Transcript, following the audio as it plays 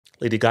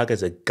Lady Gaga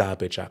is a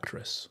garbage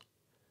actress.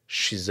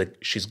 She's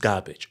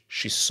garbage.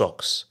 She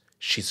sucks.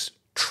 She's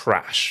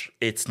trash.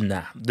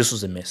 This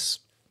was a miss.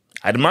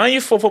 I admire you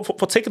for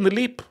taking the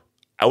leap.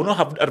 I would not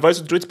have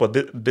advised you to do it, but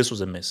this was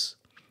a miss.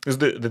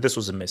 This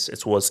was a miss.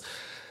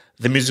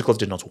 The musicals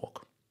did not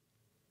work.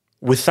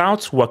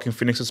 Without Joaquin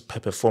Phoenix's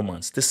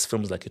performance, this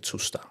film is like a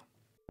 2-star.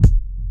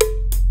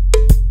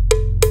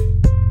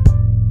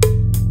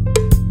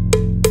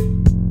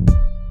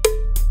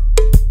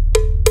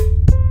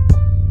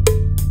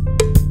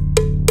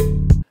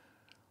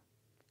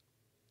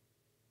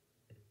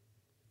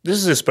 This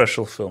is a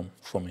special film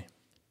for me.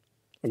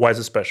 Why is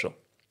it special?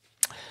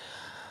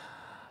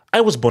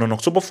 I was born on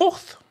October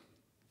 4th.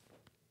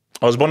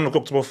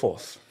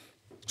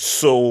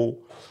 So,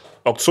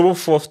 October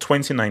 4th,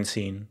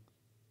 2019,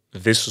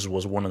 this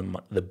was one of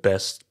the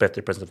best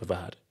birthday presents I've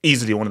ever had.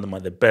 Easily one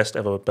of the best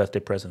ever birthday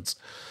presents.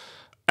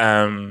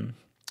 So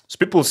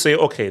people say,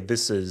 okay,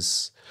 this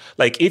is...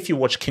 Like, if you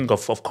watch King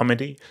of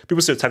Comedy,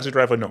 people say Taxi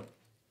Driver, no.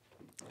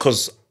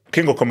 Because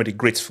King of Comedy,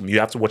 great film. You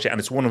have to watch it, and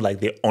it's one of like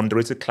the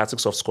underrated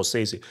classics of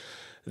Scorsese.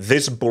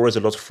 This borrows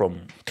a lot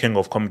from King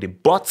of Comedy,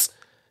 but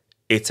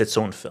it's its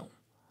own film.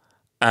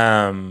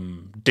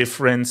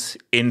 Different,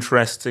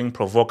 interesting,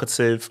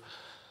 provocative.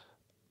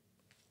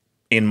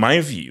 In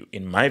my view,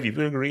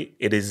 you agree,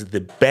 it is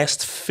the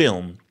best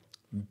film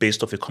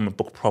based off a comic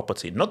book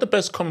property. Not the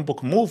best comic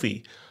book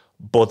movie,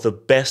 but the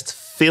best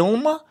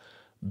film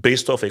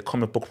based off a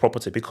comic book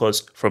property,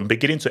 because from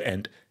beginning to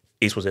end,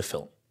 it was a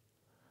film.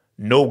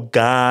 No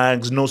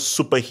gags, no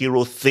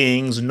superhero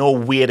things, no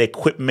weird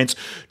equipment,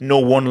 no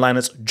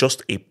one-liners,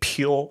 just a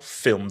pure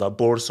film that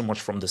borrowed so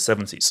much from the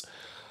 70s.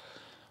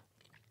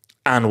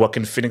 And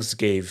Joaquin Phoenix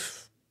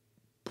gave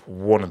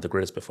one of the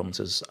greatest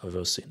performances I've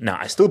ever seen. Now,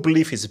 I still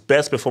believe his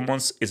best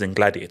performance is in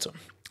Gladiator.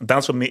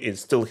 That, for me, is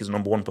still his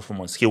 #1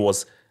 performance. He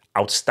was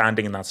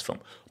outstanding in that film.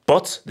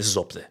 But this is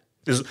up there.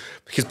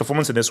 His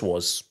performance in this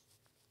was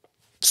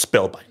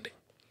spellbinding.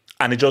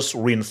 And it just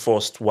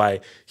reinforced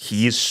why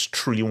he is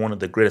truly one of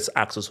the greatest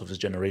actors of his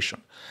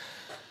generation.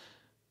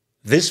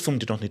 This film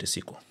did not need a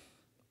sequel.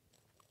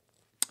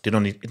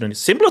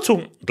 Similar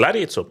to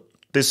Gladiator,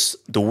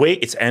 the way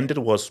it ended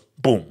was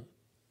boom.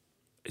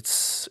 It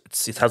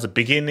has a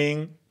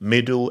beginning,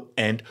 middle,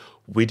 end.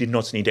 We did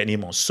not need any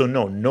more. So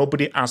no,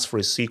 nobody asked for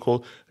a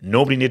sequel.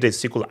 Nobody needed a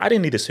sequel. I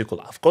didn't need a sequel.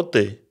 I've got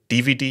the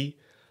DVD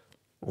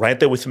right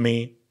there with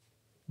me.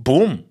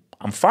 Boom.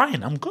 I'm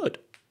fine. I'm good.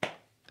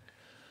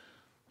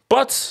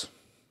 But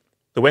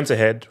they went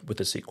ahead with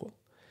the sequel.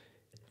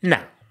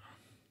 Now,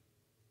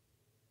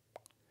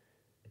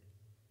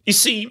 you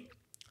see,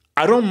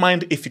 I don't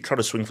mind if you try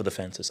to swing for the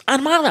fences. I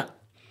admire that.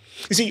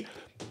 You see,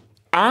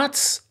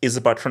 art is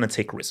about trying to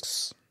take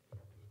risks.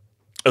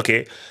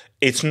 Okay?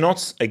 It's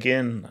not,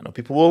 again, I know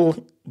people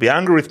will be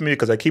angry with me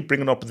because I keep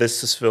bringing up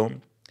this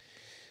film.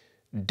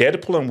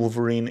 Deadpool and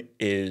Wolverine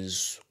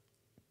is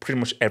pretty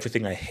much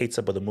everything I hate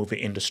about the movie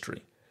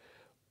industry.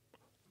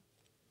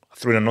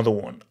 Through another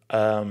one,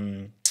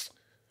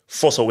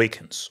 Force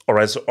Awakens or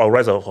Rise of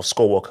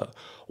Skywalker,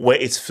 where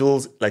it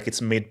feels like it's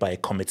made by a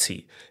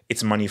committee.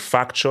 It's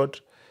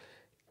manufactured,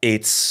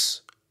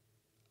 it's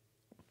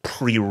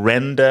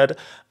pre-rendered,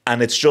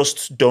 and it's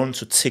just done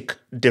to tick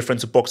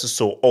different boxes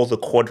so all the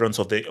quadrants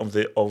of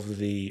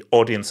the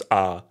audience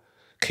are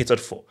catered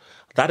for.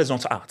 That is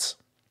not art.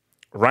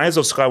 Rise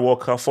of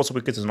Skywalker, Force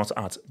Awakens is not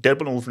art.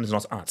 Deadpool and Wolverine is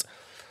not art.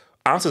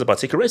 Art is about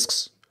taking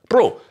risks.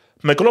 Bro,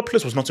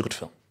 Megalopolis was not a good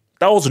film.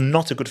 That was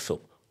not a good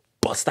film,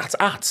 but that's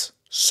art.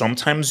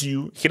 Sometimes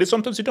you hit it,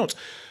 sometimes you don't.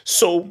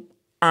 So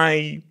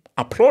I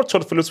applaud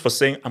Todd Phillips for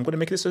saying, I'm going to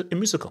make this a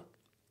musical.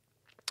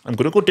 I'm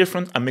going to go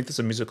different and make this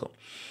a musical.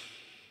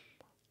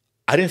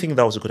 I didn't think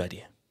that was a good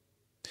idea.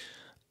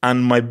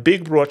 And my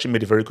big bro actually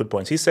made a very good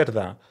point. He said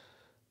that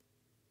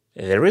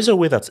there is a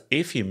way that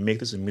if you make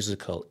this a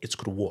musical, it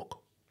could work,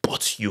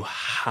 but you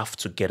have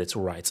to get it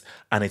right.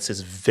 And it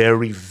is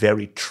very,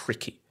 very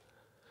tricky.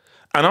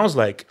 And I was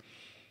like,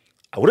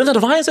 I wouldn't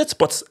advise it,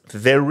 but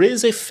there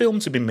is a film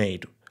to be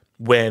made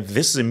where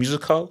this is a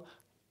musical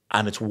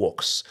and it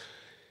works.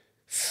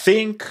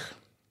 Think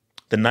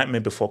The Nightmare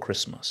Before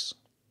Christmas.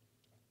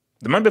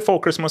 The Nightmare Before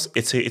Christmas,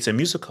 it's a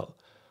musical,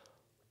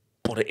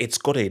 but it's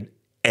got an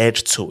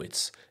edge to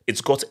it.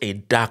 It's got a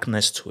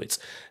darkness to it.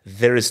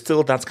 There is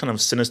still that kind of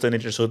sinister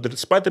nature. So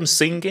despite them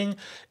singing,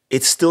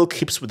 it still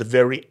keeps with a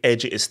very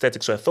edgy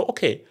aesthetic. So I thought,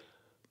 okay,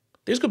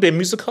 this could be a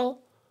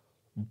musical,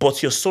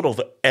 but you're sort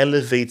of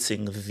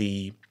elevating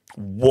the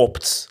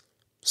warped,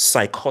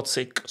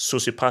 psychotic,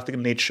 sociopathic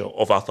nature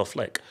of Arthur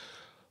Fleck.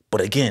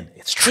 But again,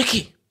 it's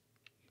tricky.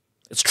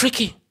 It's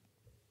tricky.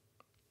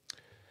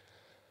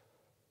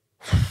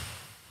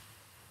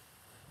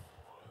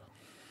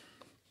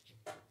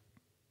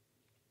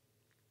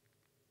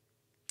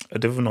 I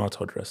don't even know how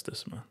to address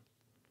this, man.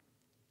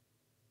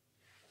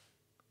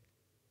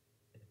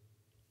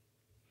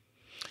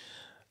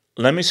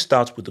 Let me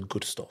start with the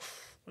good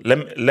stuff. Let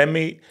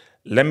me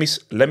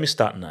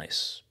start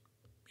nice.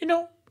 You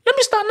know, let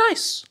me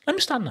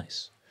start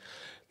nice.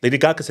 Lady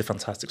Gaga is a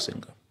fantastic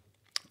singer.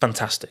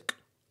 Fantastic.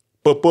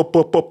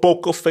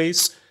 Poker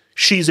face.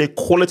 She's a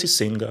quality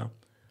singer,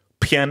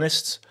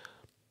 pianist,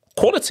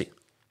 quality.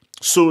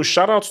 So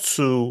shout out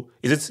to,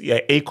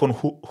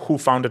 Akon who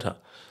founded her.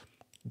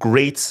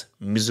 Great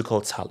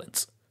musical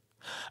talent.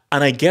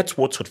 And I get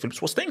what Todd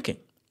Phillips was thinking.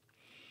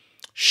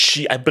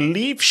 I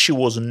believe she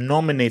was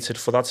nominated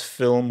for that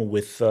film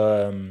with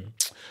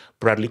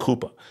Bradley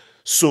Cooper.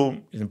 So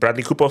in the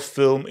Bradley Cooper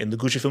film, in the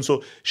Gucci film,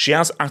 so she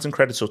has acting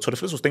credits. So Todd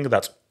Phillips was thinking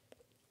that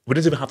we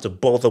didn't even have to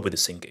bother with the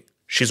singing.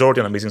 She's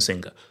already an amazing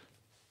singer.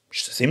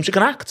 She seems she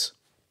can act.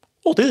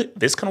 Oh,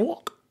 this can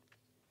work.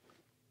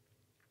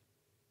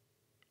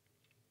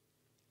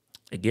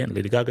 Again,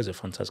 Lady Gaga is a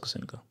fantastic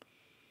singer.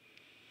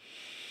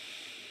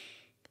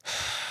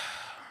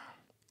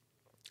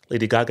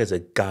 Lady Gaga is a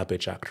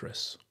garbage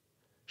actress.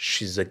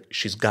 She's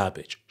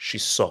garbage. She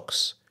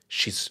sucks.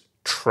 She's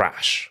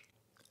trash.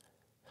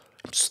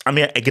 I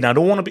mean, again, I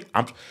don't want to be...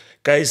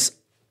 guys,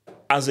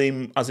 as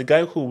a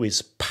guy who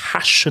is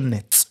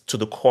passionate to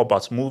the core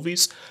about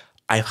movies,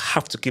 I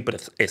have to keep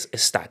it a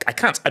stack. I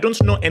can't. I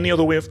don't know any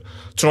other way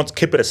to not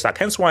keep it a stack.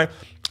 Hence why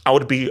I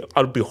would be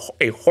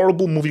a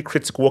horrible movie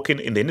critic working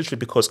in the industry,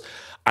 because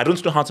I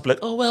don't know how to be like,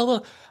 oh,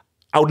 well,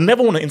 I would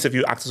never want to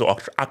interview actors or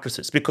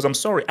actresses, because I'm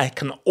sorry, I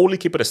can only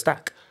keep it a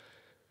stack.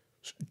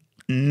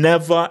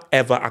 Never,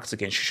 ever act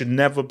again. She should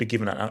never be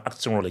given an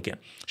acting role again.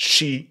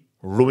 She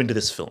ruined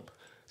this film.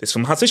 This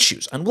film has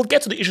issues, and we'll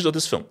get to the issues of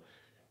this film.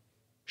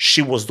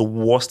 She was the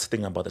worst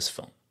thing about this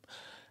film.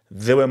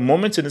 There were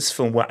moments in this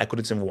film where I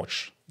couldn't even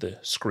watch the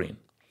screen.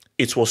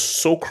 It was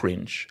so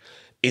cringe.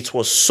 It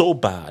was so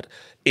bad.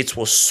 It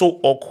was so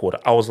awkward.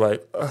 I was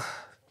like, ugh.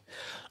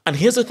 And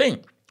here's the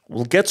thing.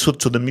 We'll get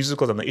to the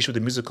musicals and the issue with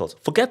the musicals.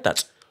 Forget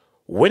that.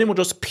 When it was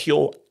just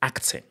pure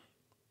acting,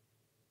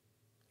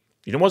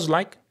 you know what it's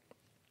like?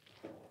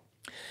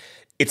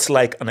 It's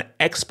like an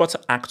expert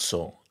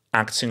actor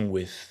acting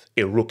with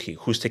a rookie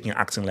who's taking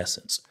acting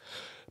lessons.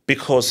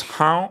 Because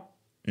how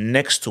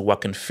next to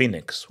Joaquin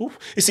Phoenix, you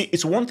see,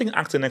 it's one thing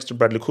acting next to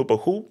Bradley Cooper,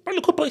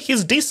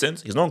 he's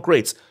decent, he's not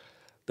great.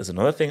 There's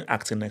another thing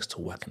acting next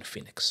to Joaquin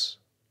Phoenix.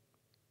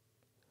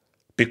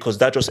 Because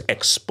that just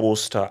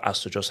exposed her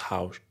as to just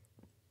how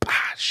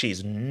bad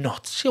she's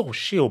not.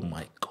 Oh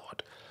my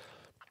God.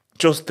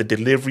 Just the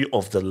delivery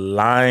of the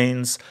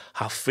lines,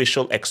 her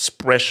facial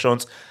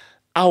expressions.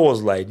 I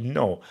was like,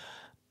 no.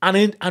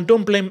 And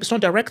don't blame, it's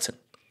not directing.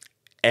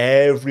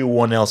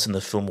 Everyone else in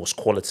the film was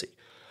quality.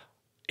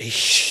 A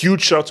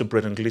huge shout out to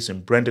Brendan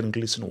Gleeson. Brendan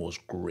Gleeson was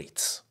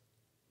great.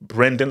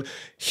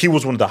 He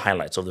was one of the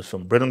highlights of the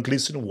film. Brendan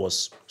Gleeson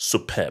was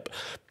superb.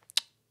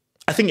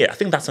 I think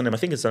that's her name. I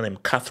think it's her name,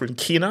 Catherine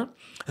Keener.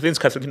 I think it's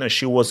Catherine Keener.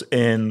 She was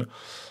in,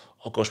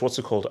 oh gosh, what's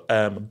it called?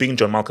 Being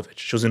John Malkovich.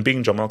 She was in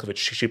Being John Malkovich.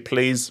 She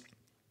plays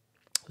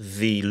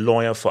the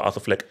lawyer for Arthur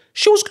Fleck.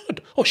 She was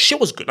good. Oh, she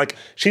was good. Like,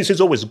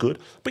 she's always good.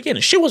 But again,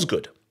 she was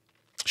good.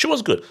 She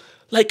was good.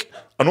 Like,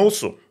 and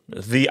also,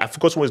 I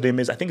forgot what his name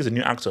is. I think he's a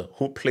new actor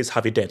who plays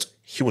Harvey Dent.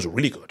 He was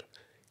really good.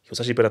 He was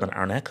actually better than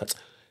Aaron Eckhart.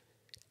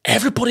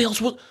 Everybody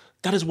else was,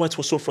 that is why it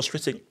was so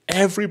frustrating.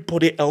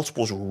 Everybody else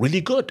was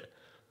really good.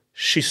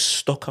 She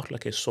stuck out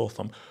like a sore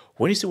thumb.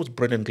 When you see what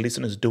Brendan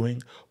Gleeson is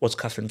doing, what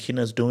Catherine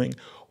Keener is doing,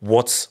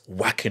 what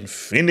Joaquin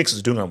Phoenix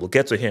is doing, and we'll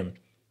get to him,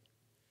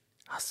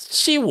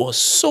 she was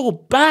so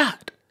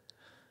bad.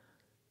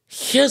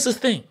 Here's the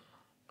thing.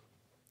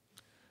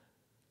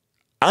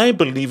 I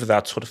believe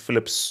that Todd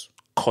Phillips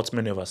cut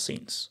many of our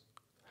scenes.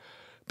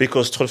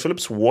 Because Todd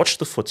Phillips watched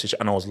the footage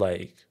and I was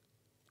like,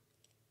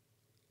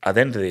 at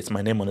the end of the day, it's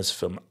my name on this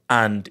film.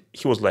 And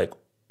he was like,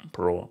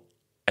 bro,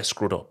 I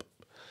screwed up.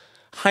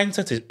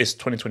 Hindsight is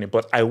 2020,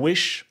 but I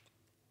wish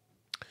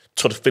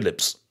Todd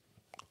Phillips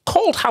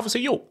called half and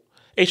said, yo,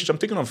 H, I'm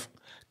thinking of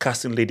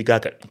casting Lady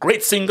Gaga.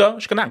 Great singer,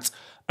 she can act.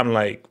 I'm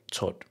like,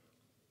 Todd,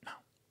 no.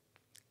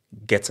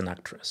 Get an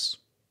actress.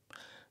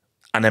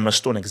 And Emma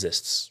Stone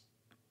exists.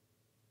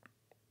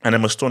 And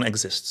Emma Stone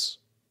exists.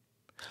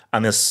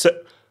 And there's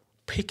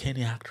pick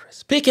any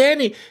actress. Pick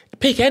any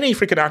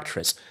freaking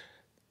actress.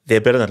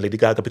 They're better than Lady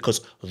Gaga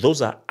because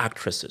those are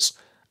actresses.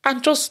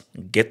 And just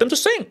get them to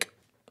sing.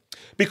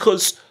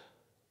 Because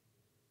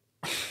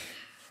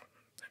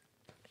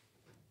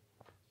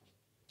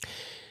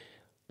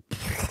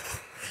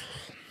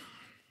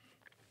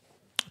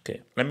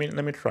okay, let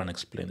me try and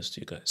explain this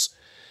to you guys.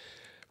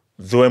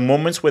 There were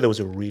moments where there was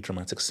a really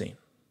dramatic scene.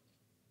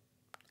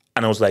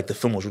 And I was like, the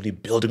film was really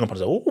building up. I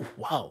was like, oh,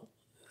 wow.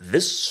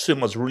 This film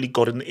has really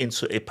gotten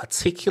into a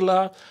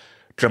particular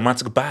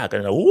dramatic bag.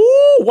 And I'm like,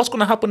 ooh, what's going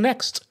to happen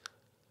next?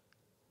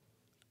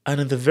 And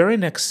in the very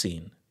next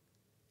scene,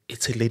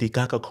 it's a Lady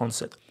Gaga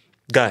concert.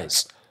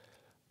 Guys,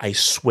 I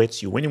swear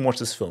to you, when you watch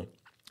this film,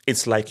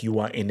 it's like you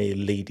are in a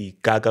Lady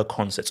Gaga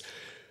concert.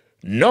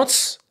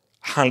 Not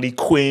Harley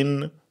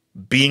Quinn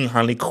being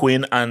Harley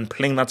Quinn and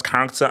playing that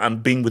character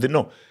and being with it.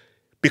 No,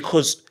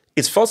 because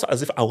it felt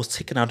as if I was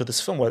taken out of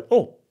this film. Like,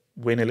 oh,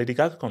 we're in a Lady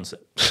Gaga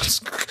concert.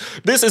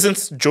 This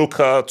isn't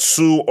Joker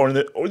 2 or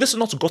this is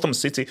not Gotham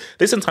City.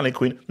 This isn't Harley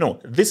Quinn. No,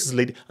 this is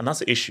Lady, and that's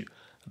the issue.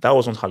 That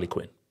wasn't Harley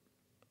Quinn.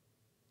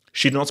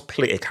 She did not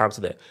play a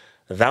character there.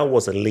 that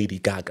was a Lady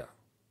Gaga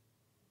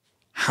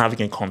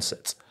having a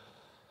concert.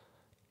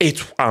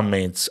 I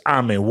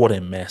mean, what a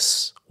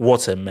mess.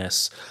 What a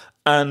mess.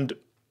 And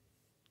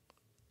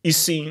you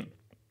see,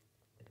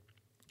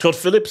 Todd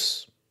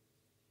Phillips,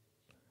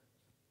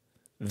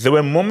 there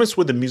were moments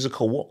where the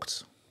musical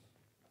worked.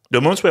 There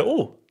were moments where,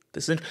 oh,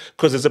 this is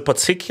because there's a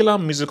particular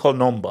musical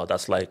number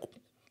that's like,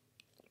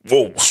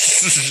 whoa. I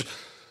was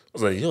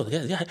like, yo,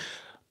 yeah.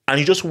 And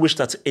you just wish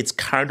that it's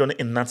carried on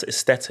in that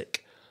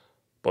aesthetic.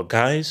 But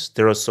guys,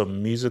 there are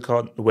some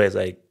musical where it's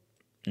like,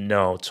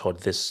 no,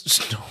 Todd,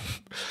 this, no.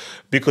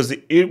 Because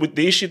the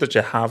issue that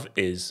you have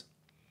is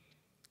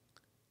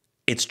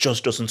it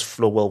just doesn't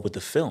flow well with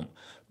the film.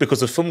 Because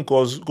the film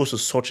goes to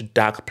such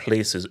dark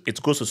places,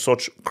 it goes to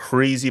such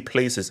crazy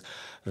places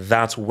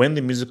that when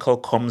the musical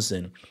comes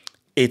in,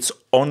 it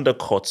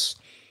undercuts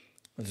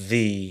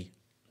the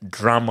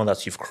drama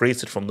that you've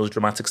created from those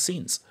dramatic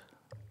scenes.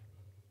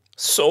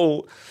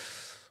 So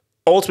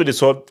ultimately,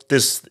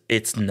 this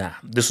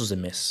was a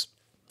miss.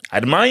 I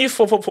admire you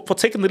for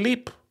taking the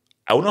leap.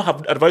 I would not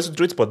have advised you to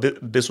do it, but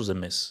this was a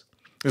miss.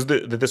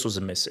 This was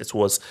a miss. It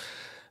was,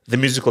 the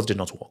musicals did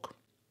not work.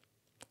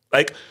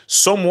 Like,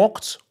 some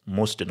worked,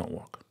 most did not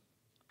work.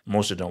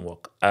 Most did not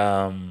work.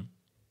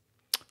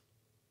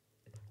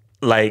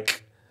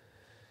 Like,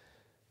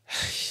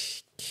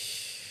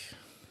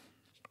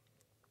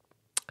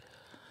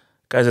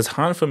 guys, it's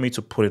hard for me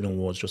to put it in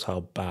words just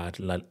how bad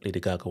Lady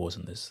Gaga was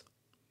in this.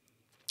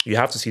 You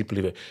have to see it,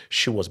 believe it.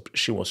 She was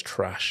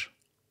trash.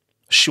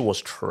 She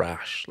was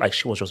trash. Like,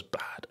 she was just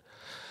bad.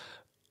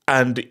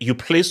 And you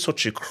play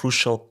such a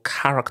crucial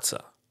character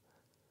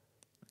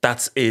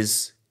that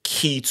is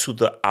key to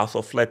the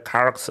Arthur Fleck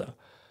character.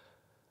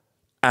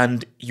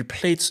 And you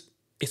play it's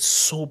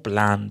so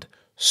bland,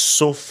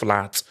 so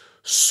flat,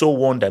 so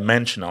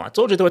one-dimensional. I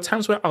told you there were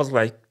times where I was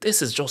like,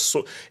 this is just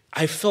so...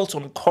 I felt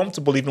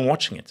uncomfortable even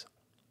watching it.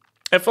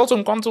 I felt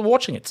uncomfortable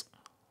watching it.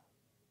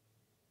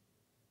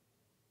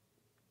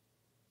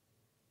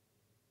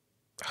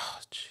 Oh,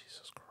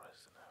 Jesus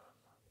Christ.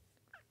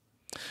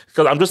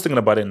 Because I'm just thinking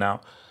about it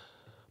now.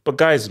 But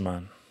guys,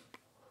 man,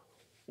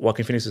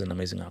 Joaquin Phoenix is an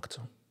amazing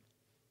actor.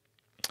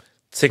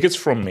 Take it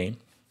from me,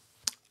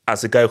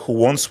 as a guy who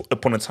once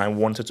upon a time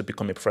wanted to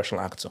become a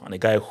professional actor, and a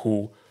guy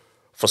who,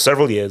 for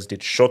several years,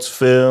 did short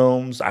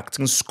films,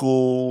 acting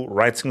school,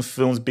 writing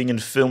films, being in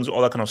films,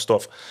 all that kind of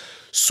stuff.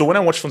 So when I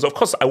watch films, of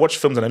course, I watch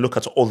films and I look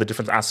at all the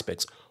different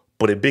aspects,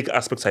 but a big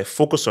aspect I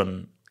focus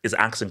on is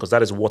acting, because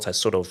that is what I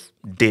sort of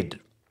did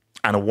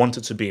and I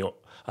wanted to be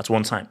at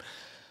one time.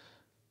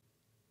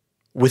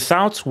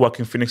 Without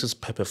Joaquin Phoenix's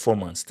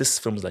performance, this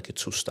film is like a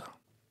 2-star.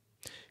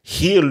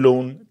 He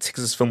alone takes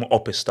this film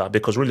up a star,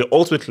 because really,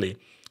 ultimately,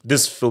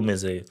 this film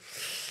is a...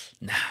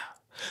 Nah.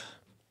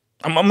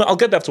 I'll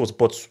get there afterwards,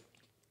 but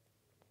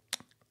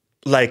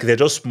like, there are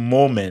just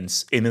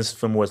moments in this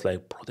film where it's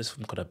like, bro, this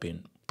film could have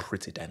been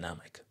pretty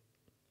dynamic.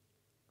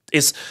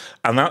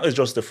 And that is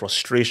just the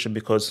frustration,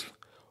 because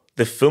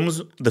the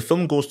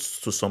film goes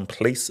to some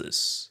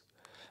places,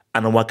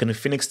 and Joaquin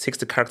Phoenix takes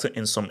the character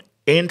in some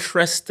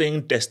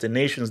interesting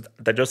destinations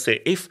that just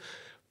say, if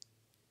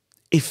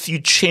few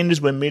changes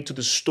were made to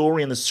the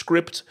story and the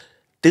script,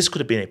 this could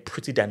have been a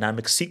pretty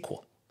dynamic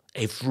sequel.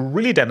 A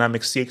really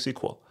dynamic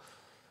sequel.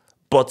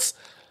 But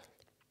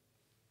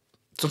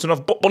something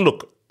enough. But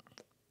look,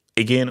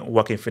 again,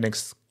 Joaquin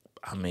Phoenix,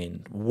 I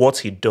mean, what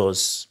he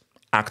does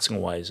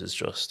acting-wise is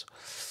just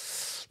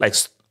like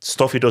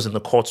stuff he does in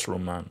the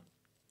courtroom, man.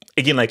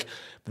 Again, like,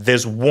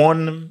 there's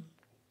one...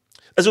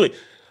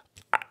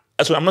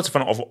 So I'm not a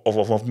fan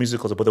of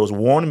musicals, but there was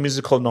one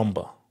musical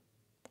number,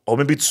 or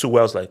maybe two,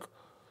 where I was like,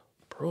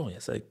 bro,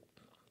 it's like,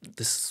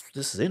 this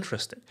is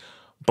interesting.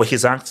 But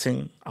his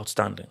acting,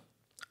 outstanding.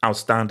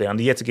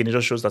 And yet again, it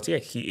just shows that, yeah,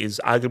 he is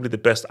arguably the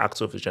best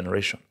actor of his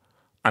generation.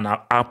 And an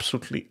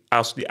absolutely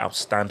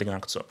outstanding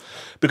actor.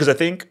 Because I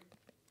think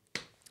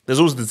there's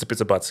always this debate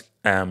about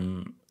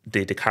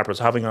DiCaprio.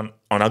 So having an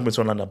argument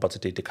online about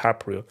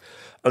DiCaprio.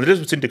 And the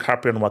difference between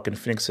DiCaprio and Joaquin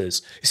Phoenix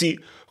is, you see,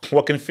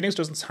 Joaquin Phoenix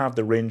doesn't have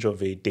the range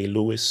of a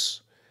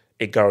Day-Lewis,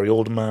 a Gary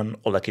Oldman,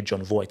 or like a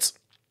Jon Voight.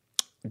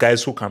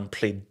 Guys who can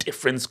play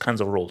different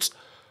kinds of roles.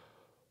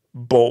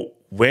 But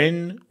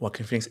when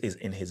Joaquin Phoenix is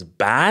in his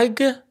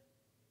bag,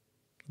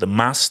 The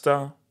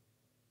Master,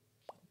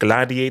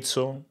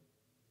 Gladiator,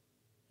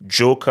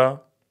 Joker,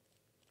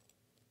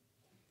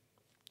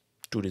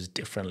 dude is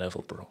different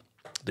level, bro.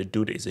 The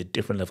dude is a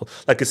different level.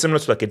 Like, it's similar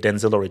to like a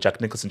Denzel or a Jack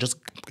Nicholson. Just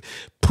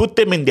put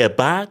them in their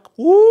bag.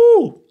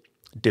 Woo!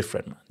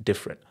 Different, man.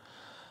 Different.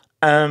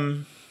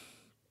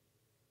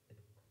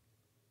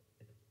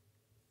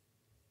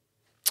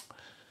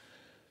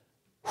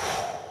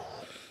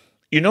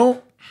 You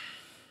know,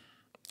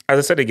 as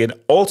I said again,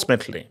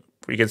 ultimately,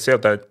 we can say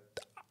that.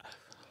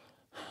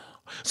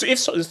 So if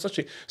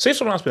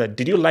someone asked me that,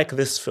 did you like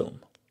this film?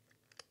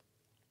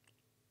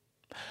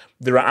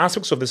 There are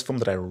aspects of this film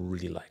that I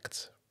really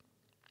liked,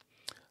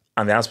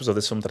 and the aspects of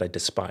this film that I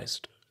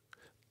despised.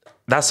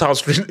 That's how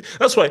it's really.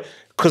 That's why,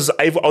 because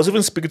I was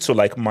even speaking to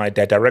like my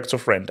director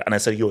friend, and I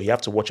said, "Yo, you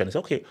have to watch it." And he said,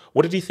 "Okay,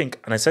 what did you think?"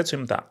 And I said to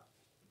him that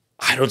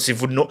I don't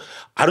even know.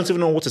 I don't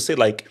even know what to say.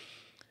 Like,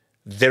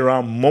 there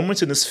are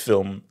moments in this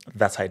film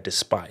that I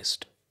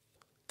despised.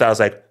 That I was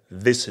like,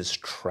 this is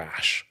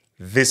trash.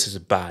 This is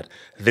bad.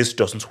 This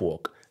doesn't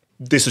work.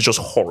 This is just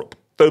horrible.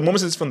 The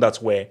moments in this film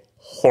that were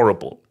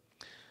horrible.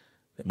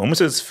 The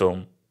moments in this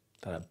film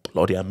that are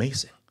bloody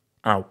amazing.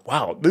 And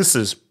wow, this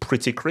is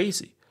pretty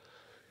crazy.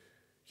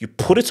 You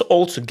put it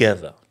all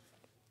together.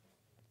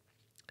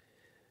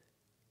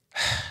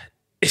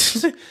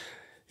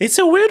 It's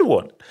a weird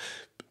one.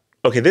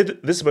 Okay, this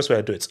is the best way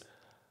I do it.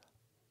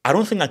 I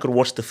don't think I could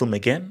watch the film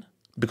again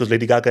because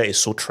Lady Gaga is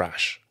so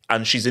trash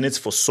and she's in it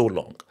for so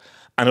long.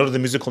 I know that the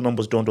musical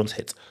numbers don't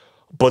hit,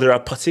 but there are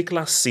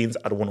particular scenes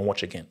I'd want to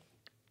watch again.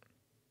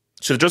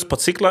 So just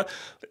particular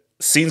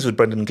scenes with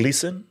Brendan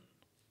Gleeson,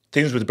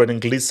 things with Brendan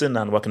Gleeson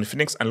and Joaquin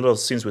Phoenix, and a lot of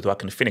scenes with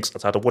Joaquin Phoenix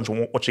that I'd want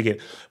to watch again.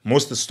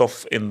 Most of the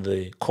stuff in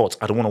the court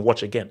I don't want to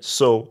watch again.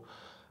 So,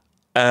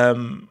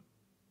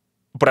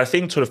 but I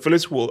think Todd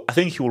Phillips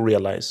he will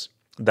realize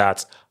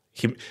that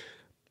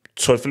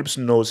Todd Phillips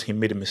knows he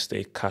made a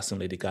mistake casting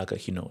Lady Gaga.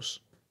 He knows.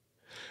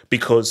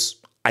 Because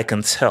I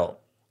can tell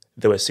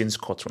there were scenes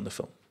cut from the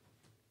film.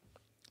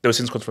 There were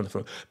scenes cut from the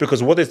film.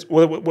 Because what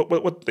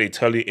they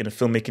tell you in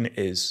filmmaking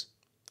is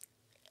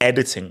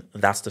editing,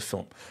 that's the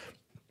film.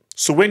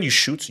 So when you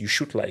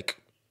shoot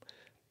like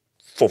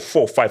for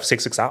 4, 5,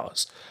 6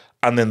 hours.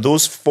 And then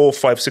those 4,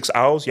 5, 6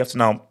 hours, you have to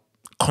now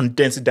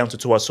condense it down to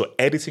 2 hours. So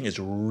editing is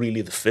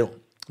really the film.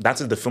 That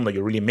is the film that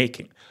you're really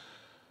making.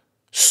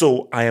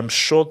 So I am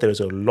sure there's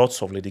a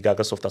lot of Lady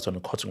Gaga stuff that's on the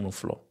cutting room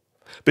floor.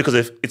 Because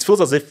if it feels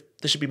as if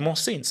there should be more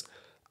scenes.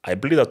 I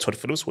believe that Todd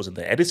Phillips was in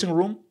the editing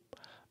room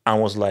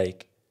and was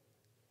like,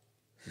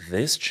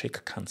 this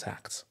chick can't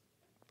act.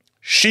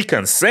 She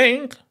can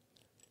sing,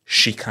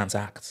 she can't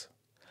act.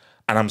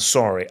 And I'm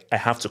sorry, I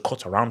have to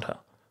cut around her.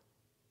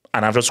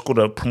 And I'm just going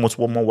to promote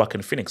one more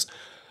Joaquin Phoenix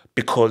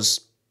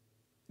because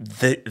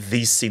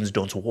these scenes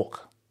don't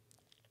work.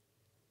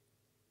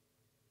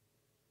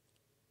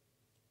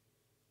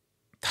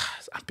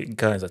 I mean,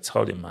 guys, I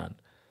tell you, man,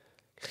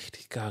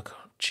 Lady Gaga,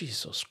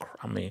 Jesus Christ,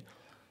 I mean,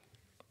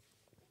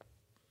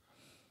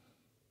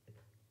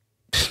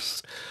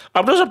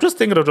 I'm just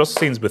thinking of just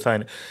scenes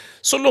behind it.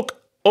 So look,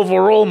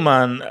 overall,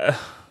 man,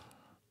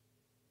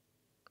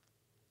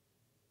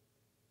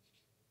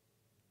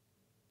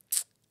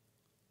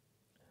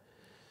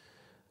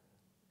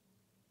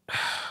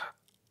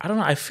 I don't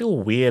know. I feel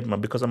weird, man,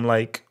 because I'm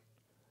like,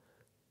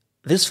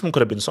 this film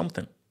could have been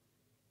something.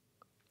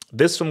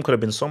 This film could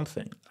have been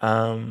something.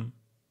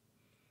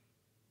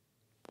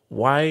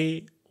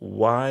 Why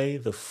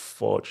the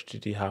fudge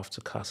did he have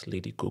to cast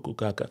Lady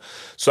Gaga?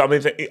 So I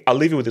mean, I'll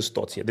leave you with this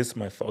thought here. This is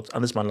my thought,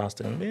 and this is my last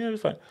thing. Yeah,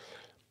 fine.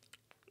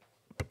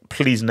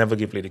 Please never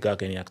give Lady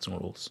Gaga any acting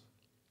roles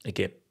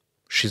again.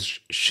 She's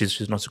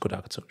not a good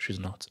actor. She's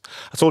not.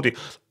 I told you,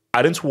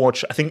 I didn't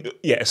watch. I think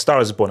A Star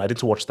Is Born. I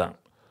didn't watch that.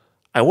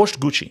 I watched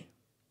Gucci,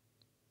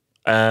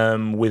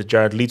 with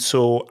Jared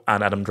Leto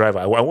and Adam Driver.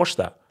 I watched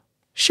that.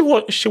 She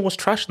was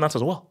trash in that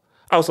as well.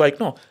 I was like,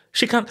 no,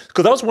 she can't.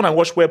 Because that was one I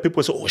watched where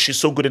people say, oh, she's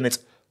so good in it.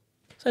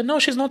 I said, no,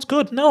 she's not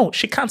good. No,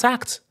 she can't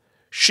act.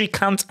 She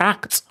can't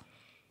act.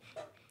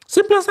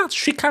 Simple as that.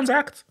 She can't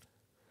act.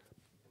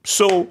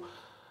 So,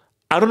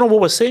 I don't know what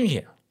we're saying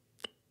here.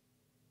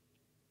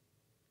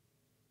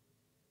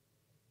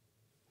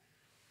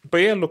 But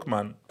yeah, look,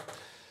 man.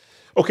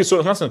 Okay,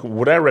 so last thing,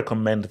 would I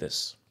recommend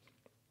this?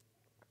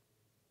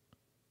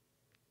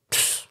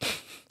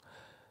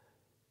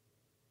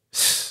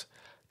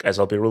 Guys,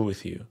 I'll be real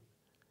with you.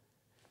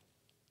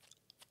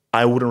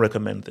 I wouldn't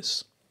recommend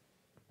this.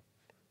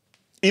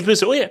 If you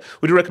say, oh yeah,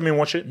 would you recommend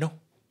watching it? No,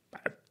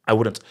 I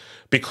wouldn't.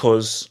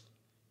 Because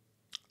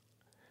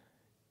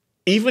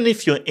even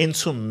if you're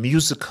into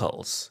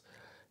musicals,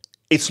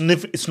 it's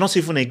not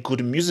even a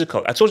good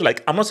musical. I told you,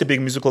 like, I'm not a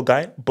big musical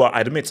guy, but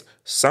I admit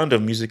Sound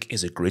of Music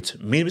is a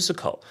great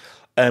musical.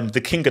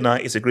 The King and I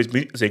is a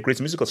great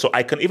musical. So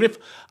I can, even if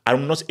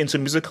I'm not into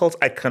musicals,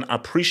 I can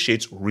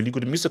appreciate really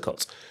good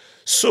musicals.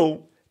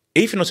 So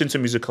if you're not into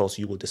musicals,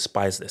 you will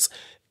despise this.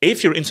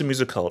 If you're into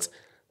musicals,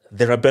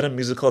 there are better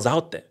musicals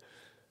out there.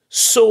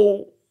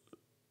 So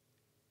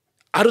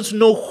I don't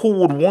know who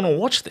would want to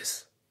watch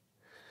this.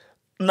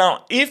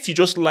 Now, if you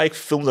just like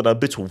films that are a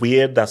bit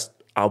weird, that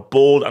are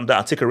bold and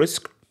that take a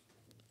risk,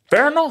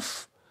 fair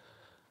enough.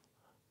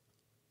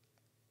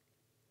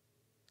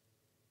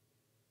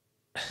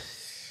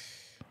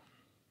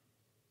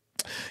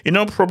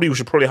 Probably we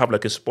should have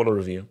like a spoiler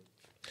review.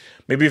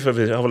 Maybe if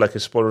we have like a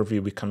spoiler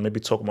review, we can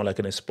maybe talk more like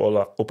in a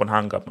spoiler open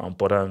hang up now.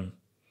 But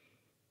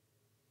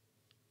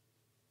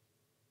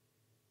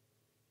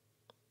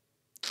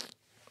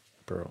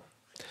bro,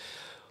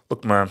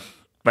 look, man,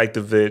 like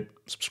the vid,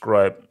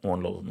 subscribe,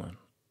 one love, man.